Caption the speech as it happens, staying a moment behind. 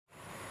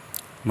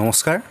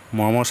নমস্কাৰ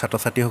মৰমৰ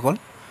ছাত্ৰ-ছাত্ৰীসকল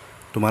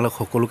তোমালোক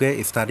সকলোকে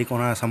ষ্টাডি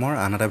কৰ্নাৰ আসামৰ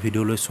আন এটা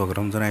ভিডিঅ'লৈ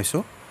স্বাগতম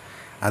জনাইছোঁ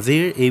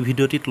আজিৰ এই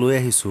ভিডিঅ'টিত লৈ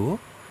আহিছোঁ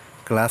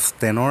ক্লাছ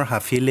 10ৰ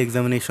হাফ ইয়াৰলি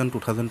এক্সামিনেশ্যন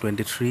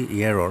 2023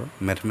 ইয়াৰৰ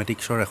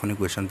মেথমেটিক্সৰ এখনি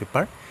কুৱেশ্যন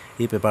পেপাৰ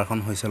এই পেপাৰখন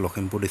হৈছে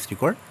লখিমপুৰ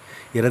ডিষ্ট্ৰিক্টৰ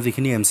ইয়াৰে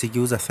যিখিনি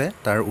MCQs আছে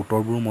তাৰ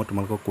উত্তৰবোৰ মই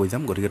তোমালোকক কৈ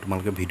যাম গতিকে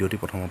তোমালোকে ভিডিঅ'টি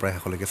প্ৰথমৰ পৰা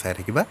শেষলৈকে চাই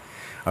থাকিবা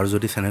আৰু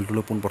যদি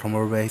চেনেলটোলৈ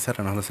পোনপ্ৰথমৰ বাবে আহিছা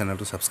তেনেহ'লে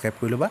চেনেলটো ছাবস্ক্ৰাইব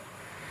কৰি ল'বা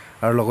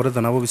আৰু লগতে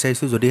জনাব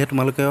বিচাৰিছোঁ যদিহে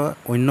তোমালোকে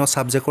অন্য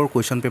সাবজেক্টৰ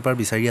কুৱেশ্যন পেপাৰ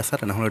বিচাৰি আছা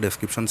তেনেহ'লে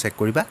ডেছক্ৰিপশ্যন চেক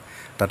কৰিবা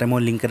তাতে মই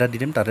লিংক এটা দি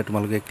দিম তাতে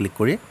তোমালোকে ক্লিক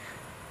কৰি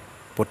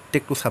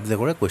প্ৰত্যেকটো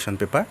সাবজেক্টৰে কুৱেশ্যন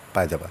পেপাৰ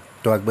পাই যাবা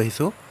তো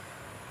আগবাঢ়িছোঁ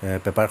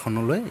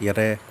পেপাৰখনলৈ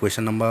ইয়াতে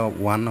কুৱেশ্যন নম্বৰ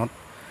 1ত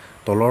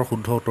তলৰ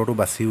শুদ্ধ উত্তৰটো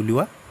বাছি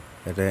উলিওৱা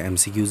ইয়াতে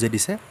MCQs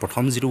দিছে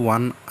প্ৰথম যিটো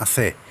 1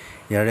 আছে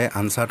ইয়াৰে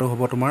আনসাৰটো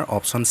হ'ব তোমাৰ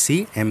option C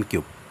M3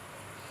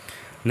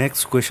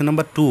 next question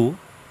number 2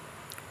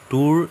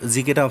 tour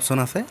যিকেইটা অপশ্যন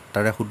আছে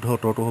তাৰে শুদ্ধ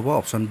উত্তৰটো হ'ব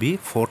অপশ্যন B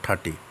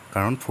 430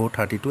 কাৰণ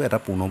 430টো এটা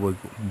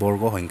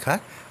পূৰ্ণবৰ্গ সংখ্যা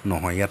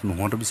নহয় ইয়াত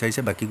নোহোৱাটো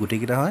বিচাৰিছে বাকি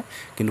গোটেইকেইটা হয়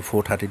কিন্তু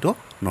 430টো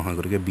নহয়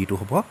গতিকে বিটো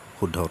হ'ব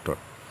শুদ্ধ উত্তৰ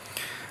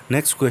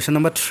নেক্সট কুৱেশ্যন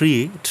নম্বৰ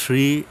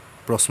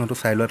 3 প্ৰশ্নটো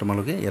চাই লোৱা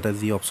তোমালোকে ইয়াতে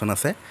যি অপশ্যন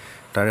আছে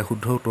তাৰে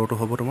শুদ্ধ উত্তৰটো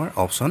হ'ব তোমাৰ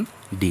অপশ্যন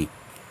D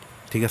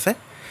ঠিক আছে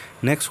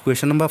নেক্সট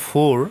কুৱেশ্যন নম্বৰ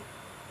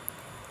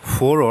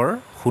 4ৰ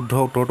শুদ্ধ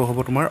উত্তৰটো হ'ব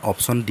তোমাৰ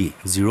অপশ্যন D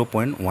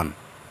 0.1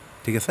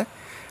 ঠিক আছে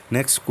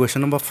নেক্সট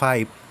কুৱেশ্যন নম্বৰ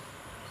 5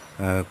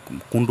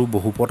 কোনটো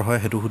বহুপদ হয়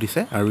হেতু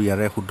সুধিছে আৰু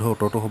ইয়াৰে শুদ্ধ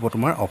উত্তৰটো হ'ব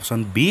তোমাৰ অপশ্যন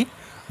B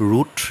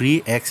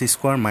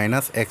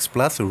 √3x² - x +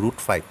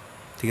 √5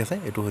 ঠিক আছে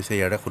এটো হৈছে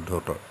ইয়াৰে শুদ্ধ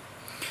উত্তৰ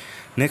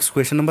নেক্সট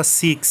কুৱেশ্যন নম্বৰ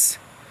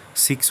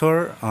 6ৰ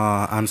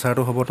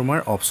আনসাৰটো হ'ব তোমাৰ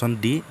অপশ্যন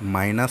D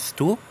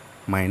 -2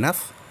 -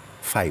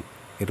 5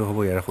 এটো হ'ব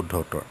ইয়াৰে শুদ্ধ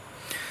উত্তৰ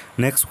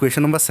নেক্সট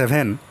কুৱেশ্যন নম্বৰ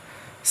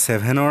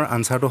 7ৰ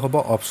আনসাৰটো হ'ব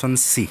অপশ্যন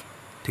C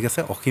ঠিক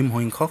আছে অসীম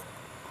সংখ্যক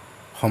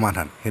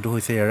সমাধান হেতু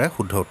হৈছে ইয়াৰে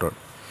শুদ্ধ উত্তৰ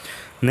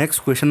নেক্সট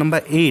কুৱেশ্যন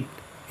নম্বৰ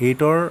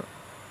 8ৰ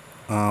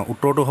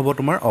উত্তৰটো হ'ব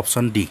তোমাৰ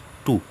অপশ্যন D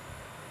 2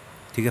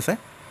 ঠিক আছে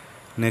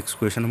নেক্সট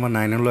কুৱেশ্যন নম্বৰ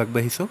 9লৈ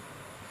আগবাঢ়িছোঁ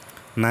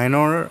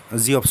 9ৰ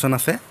যি অপশ্যন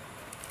আছে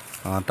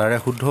তাৰে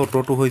শুদ্ধ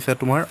উত্তৰটো হৈছে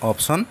তোমাৰ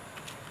অপশ্যন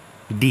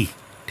D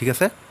ঠিক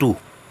আছে 2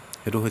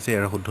 এটো হৈছে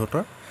ইয়াৰ শুদ্ধ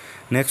উত্তৰ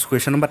নেক্সট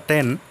কুৱেশ্যন নম্বৰ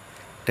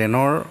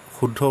 10ৰ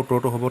শুদ্ধ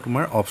উত্তৰটো হ'ব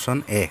তোমাৰ option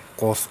A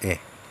cos A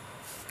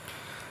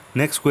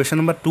next question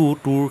number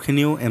 2ৰ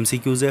খিনিও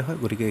MCQs হয়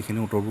গতিকে এইখিনি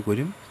উত্তৰবোৰ কৈ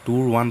দিম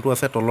 2ৰ 1টো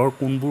আছে তলৰ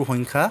কোনবোৰ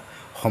সংখ্যা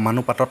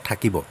সমানুপাতত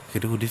থাকিব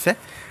হেতু সুধিছে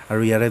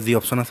আৰু ইয়াৰে যি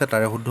অপশ্যন আছে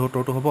তাৰে শুদ্ধ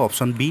উত্তৰটো হ'ব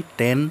option B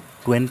 10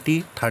 20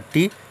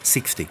 30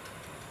 60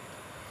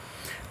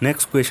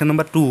 next question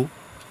number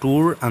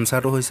 2ৰ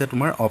আনসাৰটো হৈছে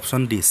তোমাৰ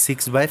option D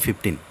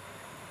 6/15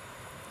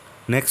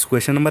 next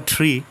question number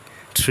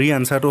 3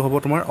 আনসাৰটো হ'ব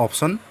তোমাৰ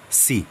অপশ্যন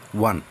C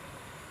 1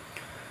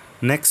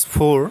 নেক্সট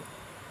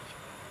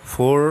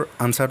 4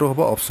 আনসাৰটো হ'ব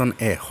অপশ্যন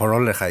A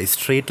সৰল ৰেখা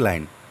straight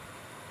line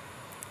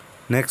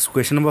next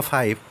question number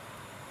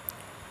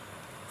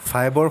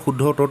 5ৰ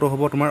শুদ্ধ উত্তৰটো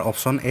হ'ব তোমাৰ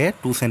option A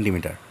 2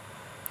 centimetre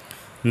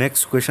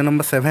next question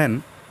number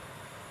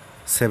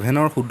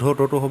 7ৰ শুদ্ধ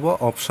উত্তৰটো হ'ব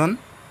অপশ্যন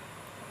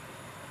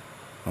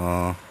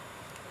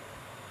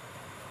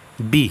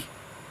B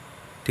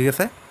ঠিক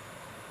আছে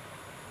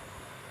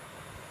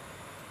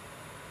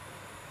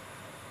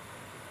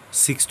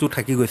 6টো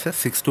থাকি গৈছে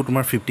 6টো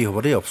তোমাৰ 50 হ'ব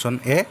দেই অপশ্যন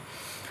A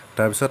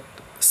তাৰপিছত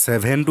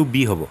 7 to B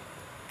হ'ব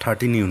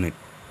 13 ইউনিট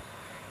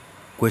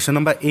কুৱেশ্যন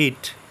নম্বৰ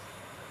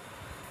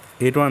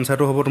 8ৰ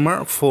আনসাৰটো হ'ব তোমাৰ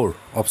 4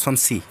 option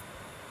C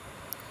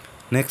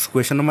next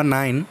question number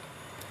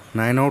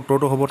 9ৰ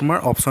উত্তৰটো হ'ব তোমাৰ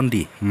option D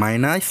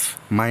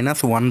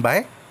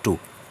 -1/2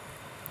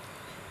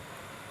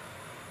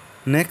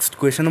 next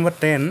question number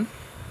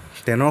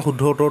 10ৰ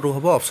শুদ্ধ উত্তৰটো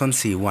হ'ব অপশ্যন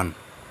C 1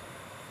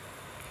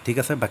 ঠিক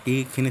আছে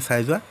বাকিখিনি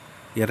চাই যোৱা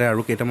ইয়াতে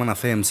আৰু কেইটামান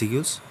আছে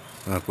MCQs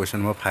কুৱেশ্যন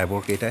নম্বৰ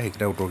 5ৰ কেইটা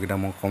সেইকেইটা উত্তৰকেইটা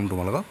মই কম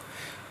তোমালোকক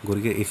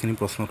গতিকে এইখিনি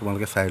প্ৰশ্ন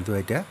তোমালোকে চাই যোৱা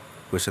এতিয়া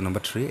কুৱেশ্যন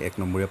নম্বৰ 3 এক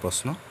নম্বৰীয়া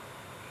প্ৰশ্ন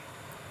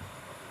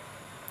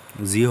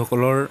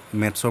যিসকলৰ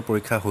মেথছৰ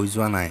পৰীক্ষা হৈ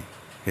যোৱা নাই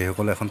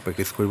সেইসকলে এখন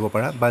প্ৰেক্টিছ কৰিব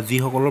পাৰা বা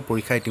যিসকলৰ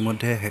পৰীক্ষা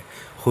ইতিমধ্যে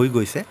হৈ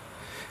গৈছে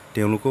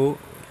তেওঁলোকেও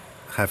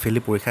হাফ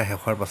ইয়াৰলি পৰীক্ষা শেষ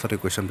হোৱাৰ পাছতে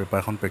কুৱেশ্যন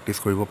পেপাৰখন প্ৰেক্টিছ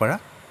কৰিব পাৰা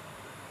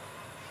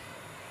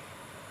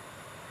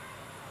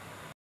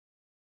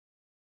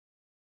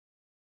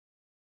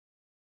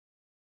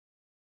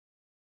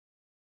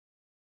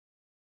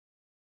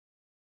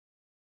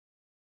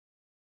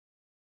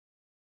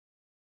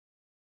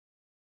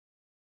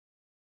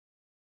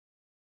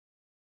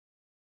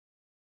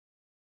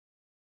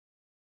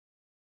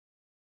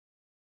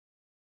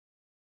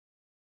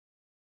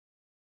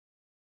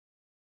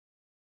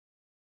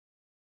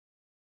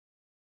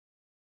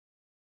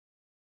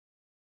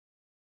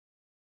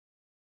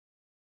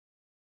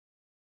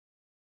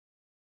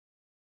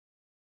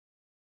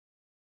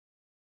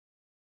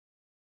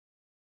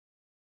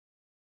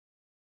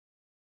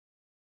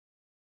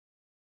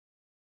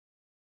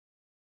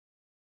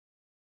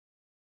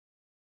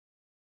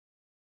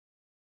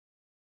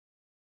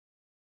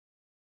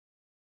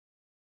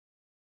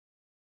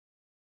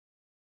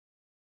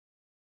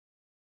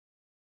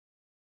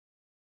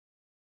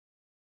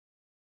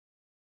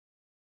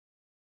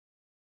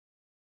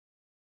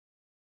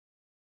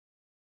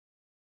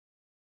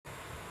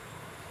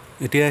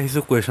এতিয়া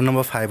আহিছোঁ কুৱেশ্যন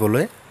নম্বৰ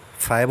 5লৈ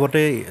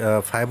 5তে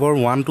 5ৰ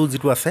 1 2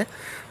 যিটো আছে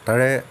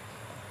তাৰে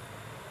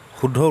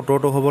শুদ্ধ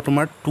উত্তৰটো হ'ব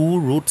তোমাৰ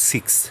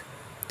 2√6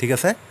 ঠিক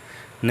আছে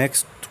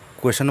নেক্সট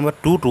কুৱেশ্যন নম্বৰ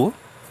 2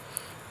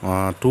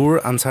 2ৰ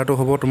আনচাৰটো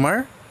হ'ব তোমাৰ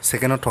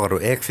ছেকেণ্ডত থকাটো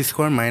x² -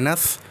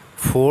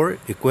 4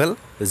 =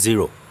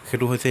 0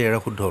 সেইটো হৈছে ইয়াৰ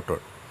শুদ্ধ উত্তৰ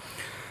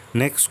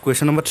নেক্সট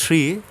কুৱেশ্যন নম্বৰ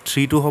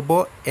 3টো হ'ব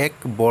 1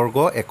 বৰ্গ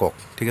একক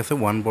ঠিক আছে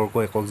 1 বৰ্গ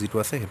একক যিটো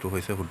আছে সেইটো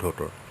হৈছে শুদ্ধ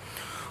উত্তৰ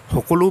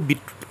সকলো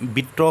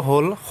বৃত্ত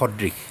হ'ল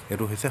সদৃশ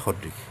এইটো হৈছে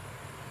সদৃশ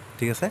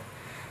ঠিক আছে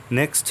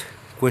নেক্সট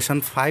কুৱেশ্যন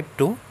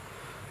 5টো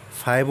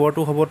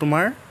 5ৰটো হ'ব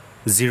তোমাৰ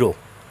 0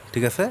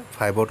 ঠিক আছে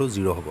 5ৰটো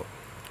 0 হ'ব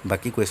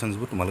বাকি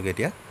কুৱেশ্যনছবোৰ তোমালোকে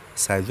এতিয়া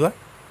চাই যোৱা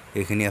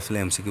এইখিনি আছিলে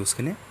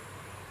MCQsখিনি